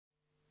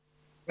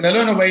Hello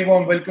and a very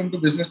warm welcome to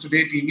Business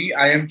Today TV.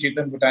 I am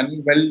Chetan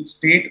Bhutani. Well,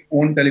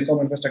 state-owned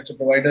telecom infrastructure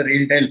provider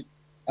RailTel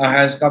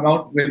has come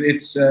out with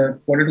its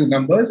Q2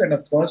 numbers, and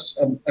of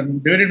course, a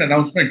dividend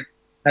announcement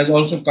has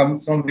also come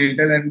from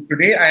RailTel. And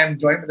today, I am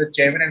joined by the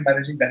Chairman and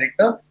Managing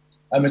Director,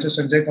 Mr.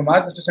 Sanjai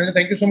Kumar. Mr. Sanjay,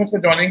 thank you so much for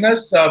joining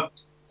us.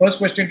 First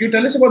question, can you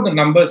tell us about the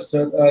numbers,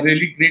 sir?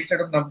 Really great set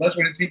of numbers: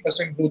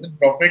 23% growth in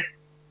profit,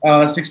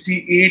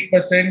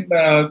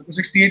 68%,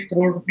 68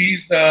 crore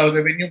rupees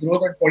revenue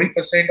growth, and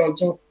 40%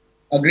 also.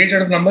 A great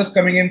set of numbers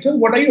coming in, sir.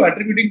 What are you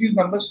attributing these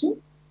numbers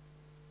to?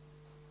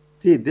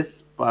 See,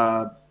 this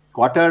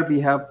quarter we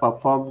have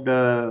performed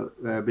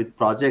with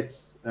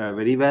projects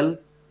very well,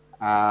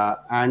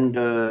 and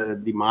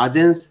the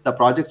margins, the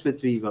projects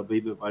which we were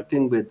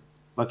working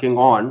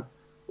on,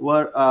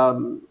 were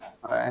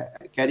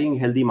carrying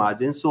healthy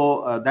margins.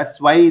 So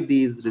that's why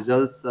these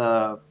results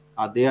are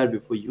there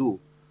before you,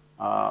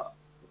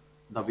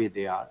 the way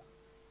they are.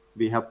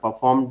 We have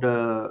performed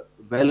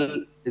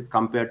well as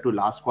compared to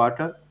last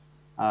quarter.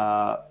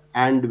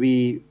 And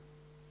we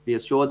are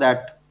sure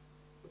that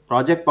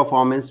project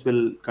performance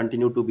will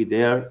continue to be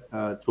there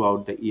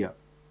throughout the year.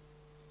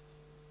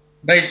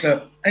 Right,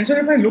 sir. And sir,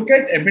 if I look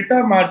at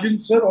EBITDA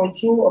margins, sir,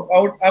 also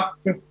about up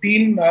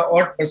 15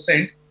 odd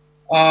percent.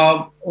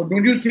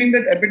 Don't you think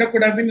that EBITDA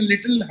could have been a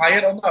little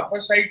higher on the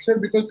upper side, sir?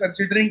 Because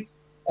considering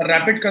a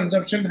rapid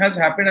consumption has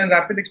happened and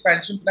rapid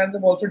expansion plans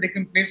have also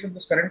taken place in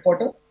this current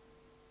quarter.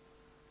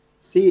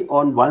 See,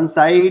 on one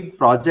side,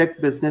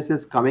 project business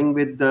is coming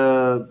with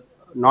the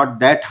not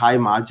that high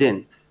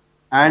margin,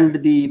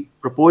 and the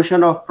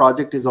proportion of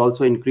project is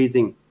also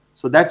increasing.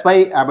 So that's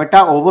why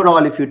EBITDA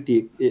overall, if you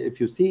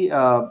see,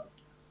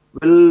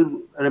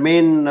 will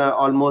remain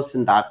almost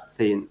in that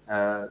same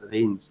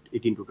range,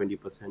 18 to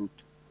 20%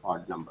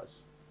 odd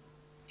numbers.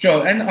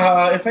 Sure. And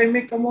if I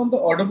may come on the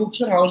order book,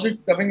 sir, how is it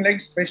coming like,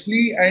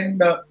 especially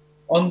and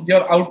on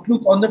your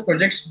outlook on the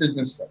projects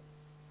business, sir?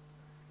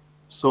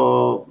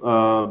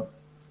 So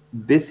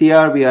this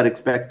year we are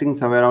expecting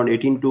somewhere around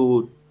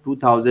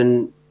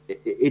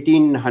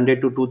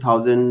 1800 to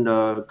 2000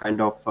 kind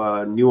of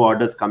new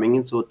orders coming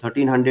in. So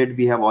 1300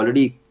 we have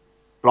already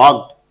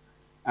clocked.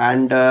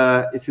 And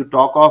if you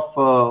talk of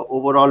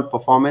overall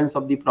performance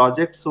of the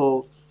project,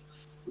 so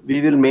we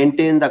will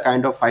maintain the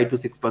kind of 5 to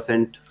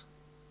 6%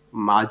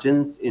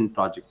 margins in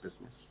project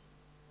business.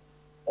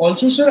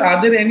 Also, sir, are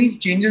there any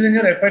changes in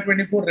your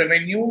FY24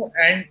 revenue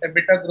and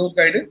EBITDA growth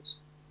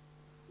guidance?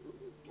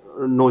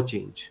 No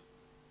change.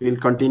 We'll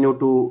continue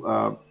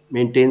to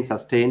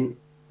sustain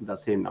the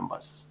same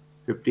numbers.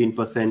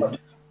 15%,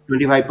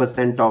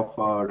 25% of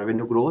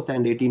revenue growth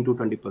and 18 to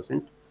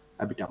 20%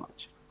 EBITDA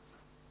margin.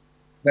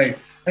 Right.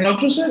 And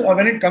also, sir,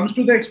 when it comes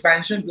to the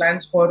expansion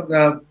plans for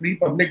free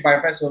public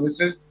Wi-Fi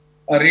services,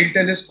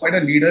 RailTel is quite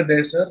a leader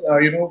there, sir.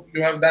 You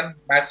have done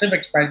massive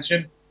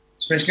expansion,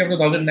 especially of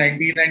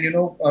 2019, and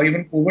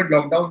even COVID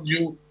lockdowns,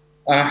 you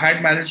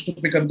had managed to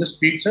pick up the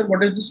speed, sir.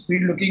 What is the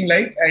speed looking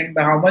like, and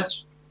how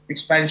much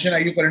expansion are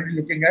you currently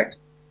looking at?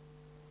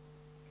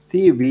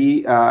 See,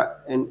 we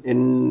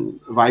in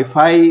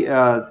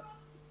Wi-Fi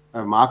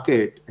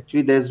market,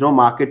 actually there's no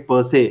market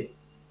per se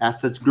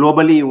as such.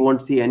 Globally, you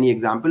won't see any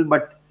example,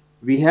 but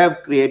we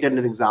have created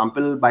an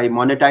example by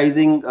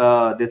monetizing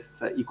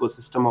this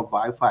ecosystem of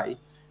Wi-Fi,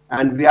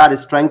 and we are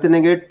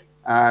strengthening it,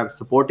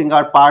 supporting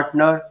our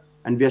partner,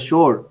 and we are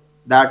sure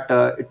that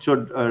it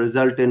should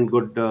result in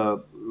good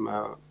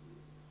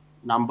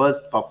numbers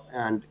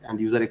and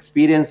user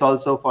experience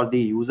also for the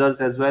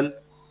users as well.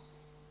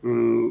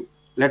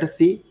 Let us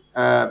see.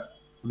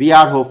 We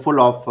are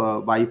hopeful of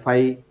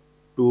Wi-Fi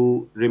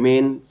to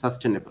remain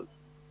sustainable.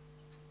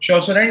 Sure,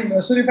 sir. And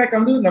sir, if I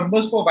come to the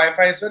numbers for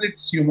Wi-Fi, sir,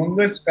 it's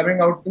humongous,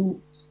 coming out to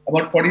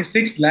about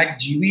 46 lakh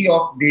GB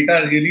of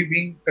data really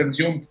being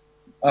consumed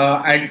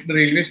at the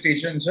railway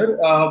station, sir.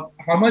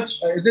 How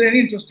much, is there any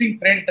interesting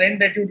trend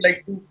that you'd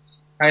like to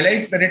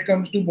highlight when it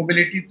comes to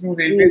mobility through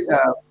railways?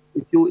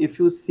 If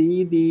you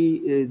see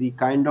the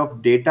kind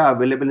of data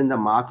available in the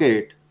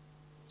market,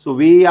 so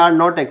we are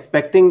not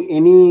expecting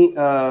any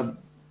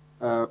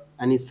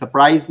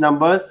surprise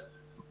numbers,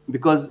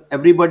 because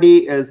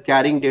everybody is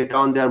carrying data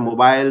on their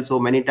mobile. So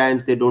many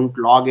times they don't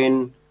log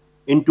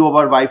into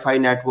our Wi-Fi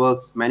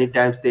networks. Many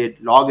times they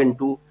log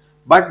into,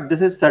 but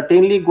this is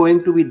certainly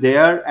going to be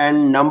there,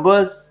 and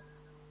numbers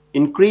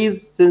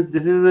increase since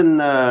this is in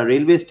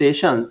railway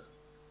stations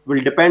will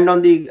depend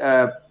on the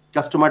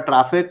customer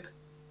traffic,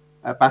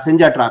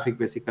 passenger traffic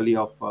basically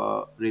of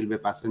railway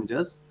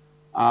passengers.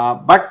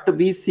 But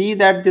we see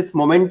that this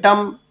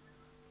momentum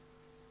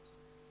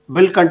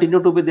will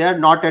continue to be there,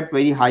 not at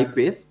very high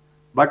pace,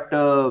 but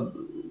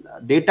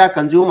data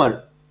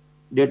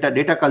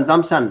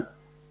consumption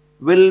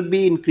will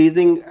be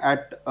increasing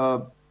at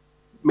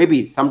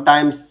maybe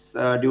sometimes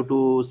due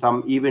to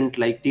some event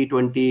like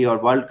T20 or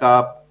World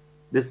Cup.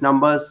 These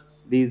numbers,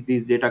 these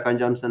data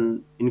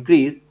consumption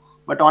increase,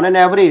 but on an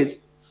average,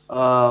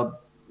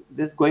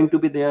 this is going to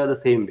be there the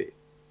same way.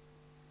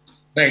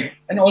 Right.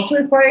 And also,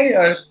 if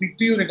I speak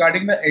to you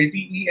regarding the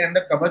LTE and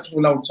the Kavach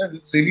rollout, sir,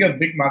 it's really a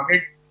big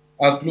market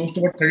close to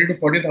about 30 to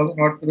 40,000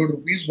 odd crore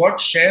rupees. What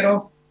share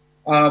of,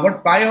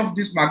 what pie of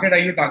this market are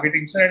you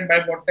targeting, sir? And by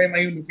what time are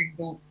you looking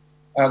to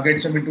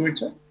get some into it,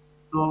 sir?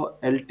 So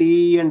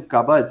LTE and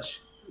Kavach,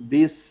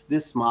 this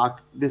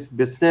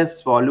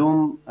business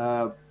volume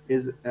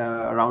is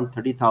around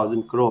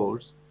 30,000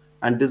 crores,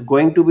 and this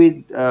going to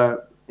be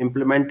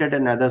implemented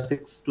in another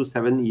 6 to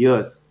 7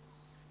 years.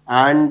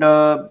 And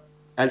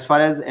as far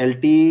as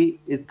LTE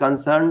is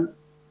concerned,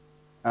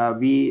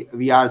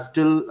 we are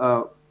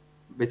still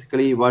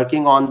basically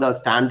working on the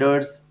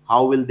standards.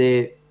 How will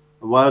they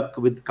work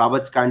with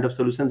Kavach kind of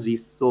solutions?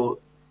 So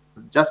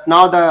just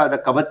now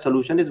the Kavach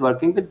solution is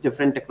working with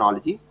different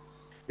technology.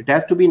 It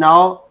has to be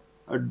now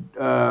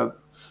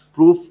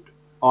proofed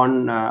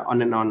on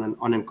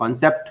a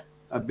concept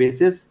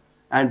basis,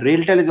 and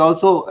RailTel is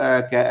also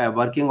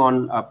working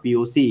on a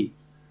POC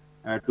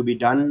to be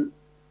done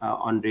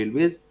on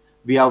railways.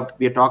 We are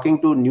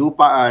talking to new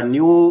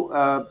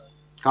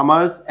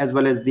comers as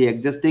well as the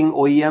existing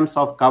OEMs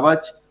of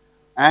Kavach,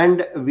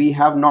 and we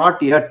have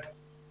not yet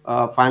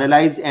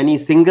finalized any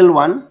single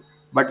one,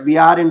 but we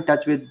are in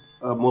touch with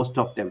most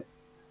of them.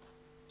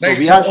 So right,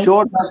 we so are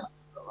sure that,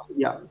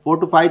 yeah, 4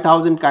 to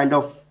 5,000 kind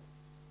of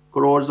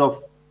crores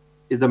of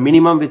is the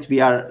minimum which we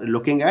are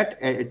looking at.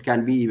 It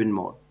can be even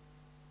more.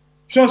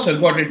 Sure, sir.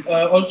 Got it.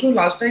 Also,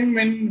 last time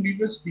when we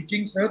were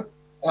speaking, sir,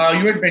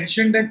 you had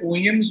mentioned that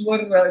OEMs were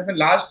in the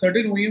last,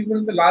 certain OEMs were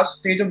in the last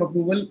stage of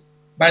approval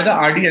by the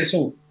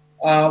RDSO.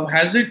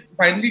 Has it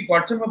finally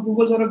got some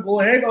approvals or a go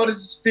ahead, or is it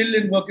still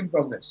in work in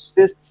progress?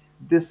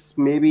 This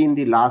may be in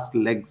the last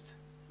legs,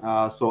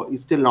 so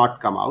it's still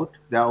not come out.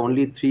 There are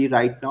only 3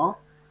 right now.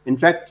 In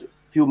fact,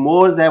 few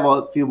more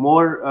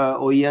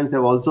OEMs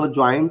have also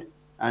joined,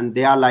 and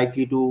they are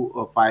likely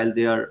to file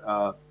their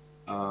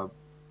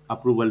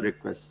approval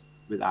requests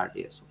with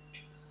RDSO.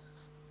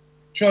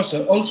 Sure,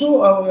 sir.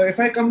 Also, if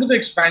I come to the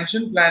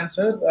expansion plan,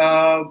 sir,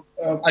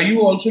 are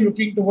you also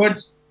looking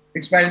towards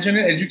expansion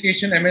in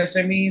education,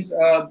 MSMEs,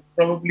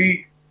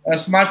 probably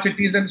smart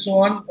cities and so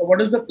on? What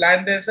is the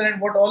plan there, sir,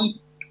 and what all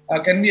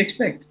can we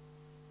expect?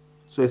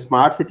 So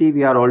smart city,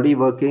 we are already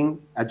working.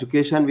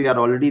 Education, we are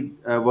already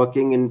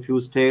working in few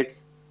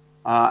states.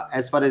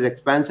 As far as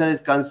expansion is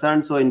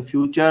concerned, so in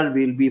future,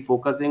 we'll be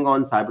focusing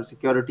on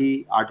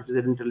cybersecurity,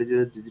 artificial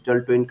intelligence,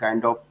 digital twin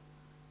kind of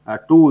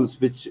tools,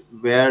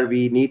 where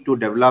we need to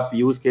develop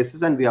use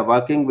cases, and we are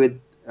working with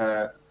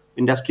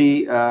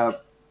industry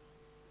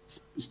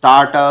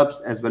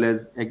startups as well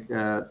as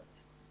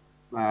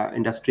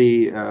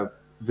industry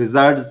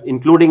wizards,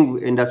 including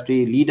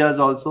industry leaders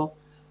also,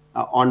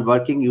 on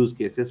working use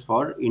cases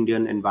for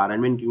Indian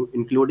environment,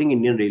 including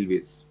Indian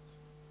railways.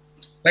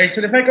 Right,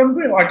 sir. If I come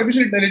to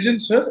artificial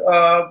intelligence, sir,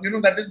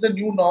 that is the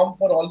new norm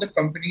for all the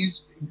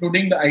companies,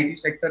 including the IT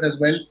sector as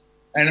well.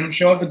 And I'm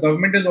sure the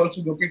government is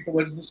also looking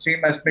towards the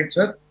same aspect,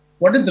 sir.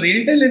 What is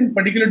RailTel in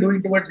particular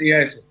doing towards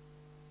AI, sir?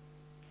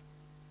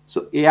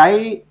 So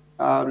AI,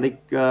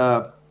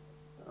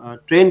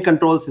 train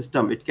control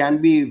system, it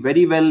can be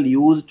very well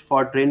used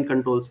for train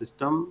control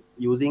system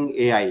using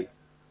AI,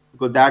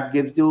 because that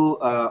gives you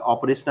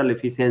operational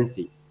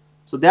efficiency.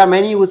 So there are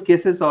many use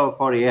cases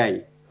for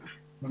AI.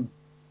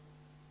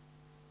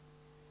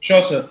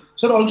 Sure, sir.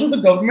 Sir, also the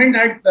government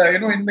had,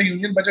 in the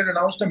union budget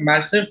announced a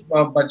massive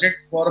budget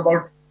for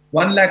about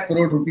 1 lakh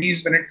crore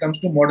rupees when it comes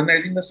to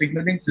modernizing the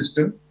signaling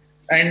system.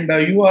 And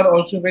you are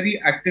also very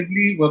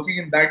actively working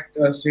in that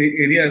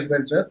area as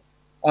well, sir.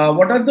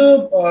 What are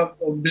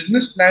the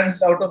business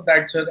plans out of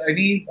that, sir?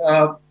 Any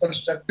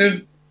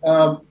constructive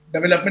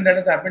development that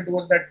has happened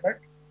towards that front?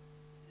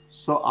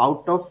 So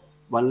out of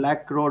 1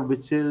 lakh crore,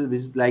 which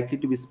is likely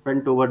to be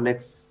spent over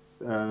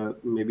next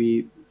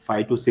maybe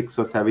 5 to 6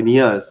 or 7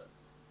 years,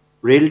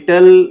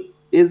 RailTel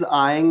is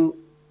eyeing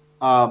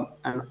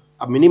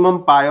a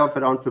minimum pie of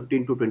around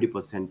 15 to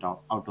 20%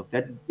 out of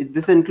that.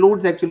 This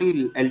includes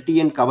actually LT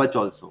and Kavach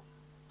also.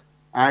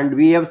 And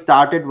we have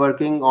started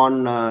working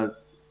on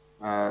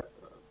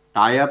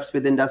tie-ups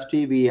with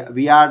industry.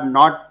 We are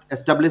not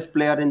established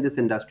player in this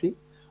industry,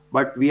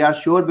 but we are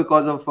sure,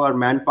 because of our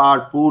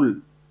manpower pool,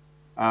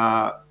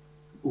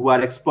 who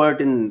are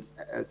expert in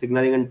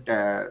signaling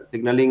and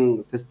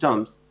signaling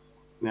systems,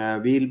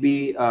 we'll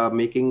be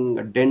making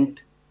a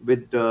dent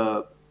with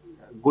the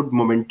good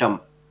momentum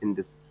in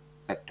this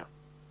sector.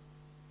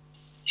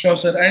 Sure,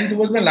 sir. And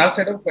towards my last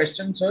set of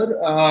questions, sir,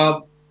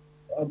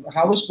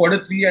 how is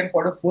Q3 and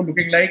Q4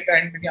 looking like,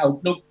 and any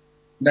outlook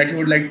that you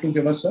would like to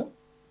give us, sir?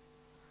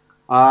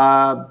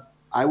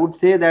 I would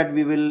say that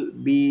we will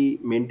be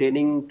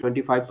maintaining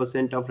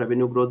 25% of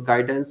revenue growth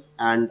guidance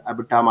and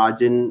EBITDA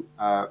margin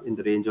in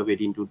the range of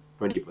 18 to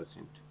 20%.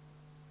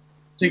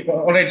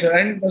 All right, sir.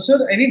 And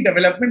sir, any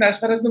development as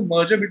far as the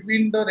merger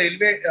between the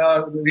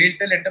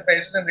RailTel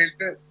Enterprises and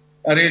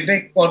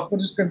RailTel Corp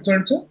is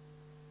concerned, sir?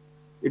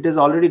 It is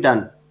already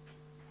done.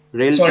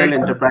 RailTel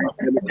Enterprise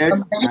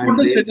Limited. And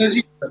the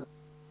synergy, sir.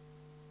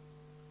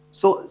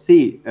 So,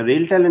 see,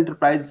 RailTel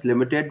Enterprise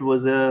Limited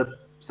was a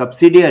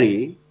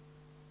subsidiary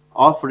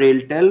of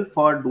RailTel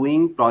for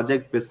doing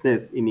project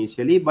business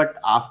initially, but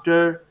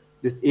after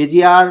this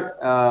AGR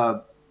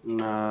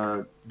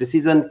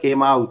decision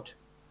came out,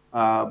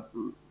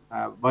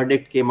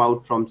 verdict came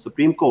out from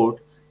Supreme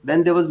Court,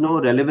 then there was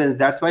no relevance.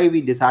 That's why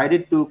we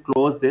decided to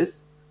close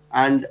this,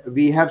 and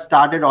we have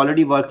started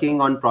already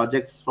working on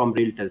projects from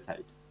RailTel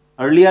side.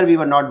 Earlier, we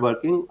were not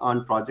working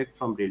on project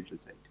from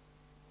RailTel side.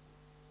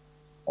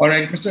 All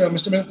right,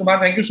 Mr. Kumar,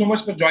 thank you so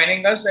much for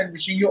joining us and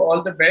wishing you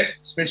all the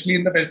best, especially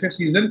in the festive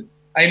season.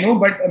 I know,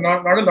 but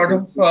not a lot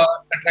of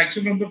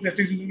attraction from the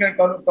festive season can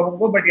come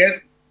over. But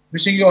yes,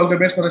 wishing you all the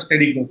best for a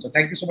steady growth. So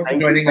thank you so much for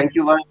joining us. Thank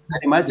you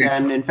very much.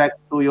 And in fact,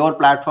 to your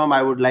platform,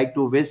 I would like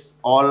to wish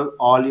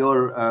all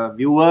your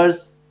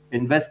viewers,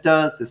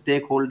 investors,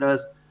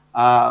 stakeholders,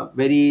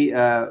 very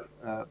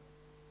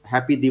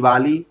happy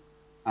Diwali.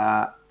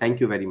 Thank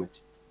you very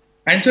much.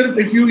 And sir,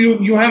 if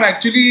you have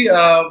actually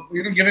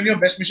given your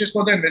best wishes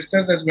for the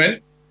investors as well.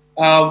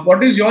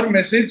 What is your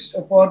message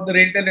for the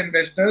RailTel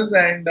investors,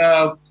 and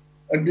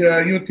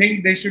you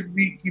think they should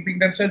be keeping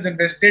themselves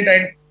invested,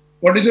 and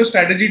what is your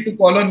strategy to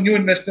call on new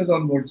investors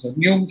on board, sir,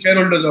 new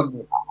shareholders on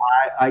board?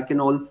 I can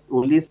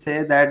only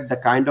say that the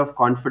kind of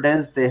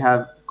confidence they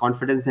have,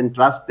 confidence and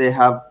trust they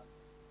have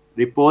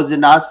reposed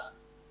in us,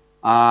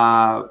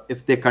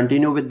 if they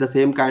continue with the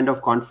same kind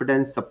of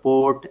confidence,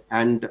 support,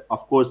 and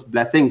of course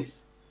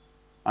blessings,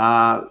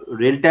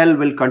 RailTel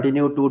will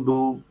continue to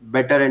do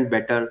better and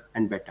better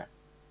and better.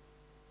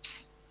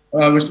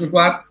 Mr.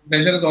 Kumar,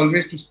 pleasure as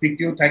always to speak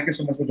to you. Thank you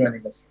so much for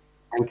joining us.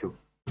 Thank you.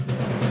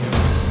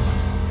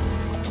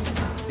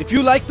 If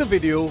you like the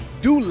video,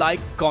 do like,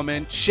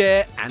 comment,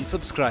 share and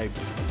subscribe.